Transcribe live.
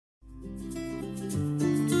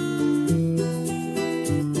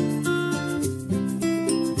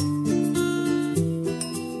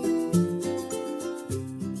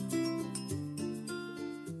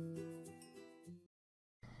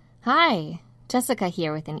Hi, Jessica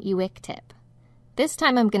here with an eWIC tip. This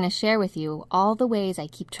time I'm going to share with you all the ways I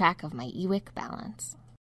keep track of my eWIC balance.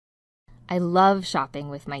 I love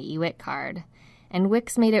shopping with my eWIC card, and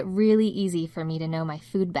WIC's made it really easy for me to know my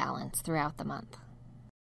food balance throughout the month.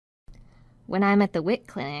 When I'm at the WIC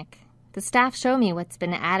clinic, the staff show me what's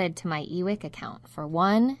been added to my eWIC account for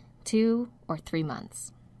 1, 2, or 3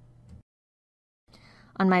 months.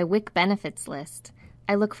 On my WIC benefits list,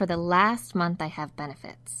 I look for the last month I have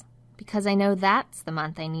benefits, because I know that's the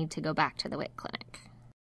month I need to go back to the WIC clinic.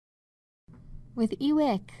 With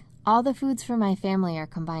eWIC, all the foods for my family are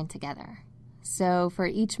combined together. So for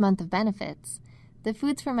each month of benefits, the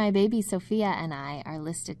foods for my baby Sophia and I are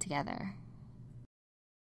listed together.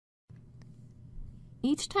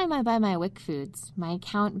 Each time I buy my WIC foods, my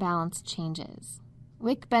account balance changes.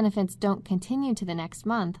 WIC benefits don't continue to the next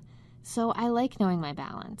month, so I like knowing my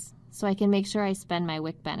balance, so I can make sure I spend my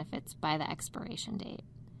WIC benefits by the expiration date.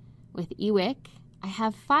 With eWIC, I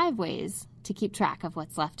have 5 ways to keep track of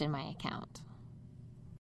what's left in my account.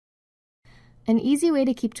 An easy way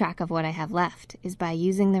to keep track of what I have left is by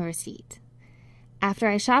using the receipt. After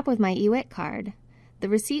I shop with my eWIC card, the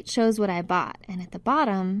receipt shows what I bought, and at the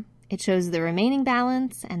bottom, it shows the remaining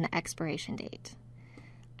balance and the expiration date.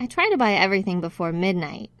 I try to buy everything before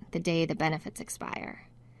midnight, the day the benefits expire.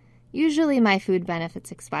 Usually my food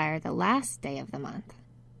benefits expire the last day of the month,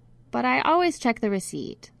 but I always check the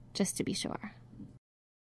receipt just to be sure.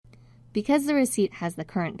 Because the receipt has the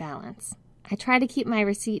current balance, I try to keep my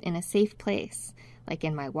receipt in a safe place, like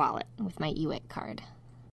in my wallet with my eWIC card.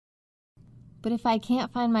 But if I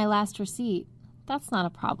can't find my last receipt, that's not a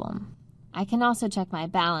problem. I can also check my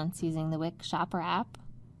balance using the WIC Shopper app,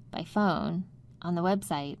 by phone, on the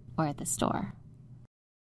website, or at the store.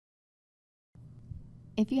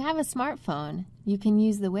 If you have a smartphone, you can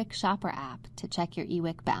use the WIC Shopper app to check your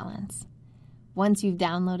eWIC balance. Once you've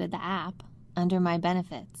downloaded the app, under My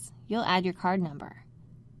Benefits, you'll add your card number.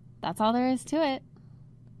 That's all there is to it.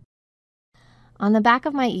 On the back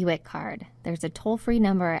of my eWIC card, there's a toll-free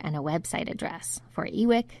number and a website address for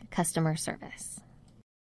eWIC customer service.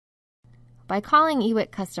 By calling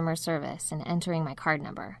eWIC customer service and entering my card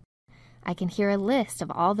number, I can hear a list of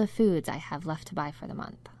all the foods I have left to buy for the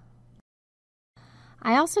month.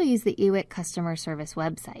 I also use the eWIC customer service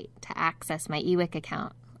website to access my eWIC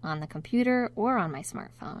account on the computer or on my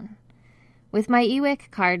smartphone. With my eWIC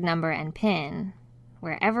card number and PIN,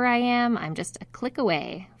 wherever I am, I'm just a click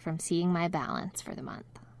away from seeing my balance for the month.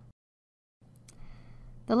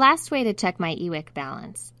 The last way to check my eWIC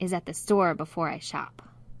balance is at the store before I shop.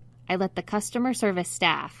 I let the customer service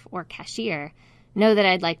staff, or cashier, know that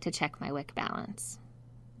I'd like to check my WIC balance.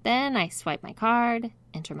 Then I swipe my card,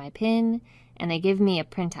 enter my PIN, and they give me a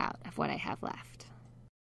printout of what I have left.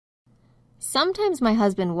 Sometimes my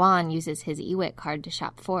husband Juan uses his eWIC card to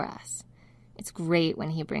shop for us. It's great when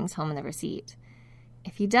he brings home the receipt.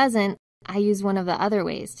 If he doesn't, I use one of the other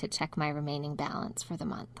ways to check my remaining balance for the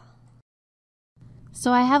month.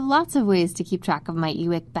 So I have lots of ways to keep track of my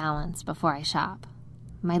eWIC balance before I shop.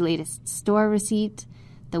 My latest store receipt,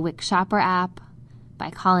 the WIC Shopper app, by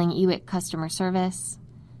calling eWIC customer service,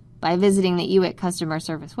 by visiting the eWIC customer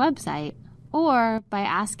service website, or by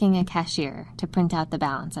asking a cashier to print out the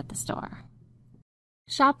balance at the store.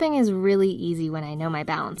 Shopping is really easy when I know my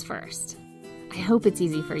balance first. I hope it's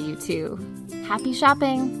easy for you too. Happy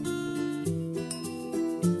shopping!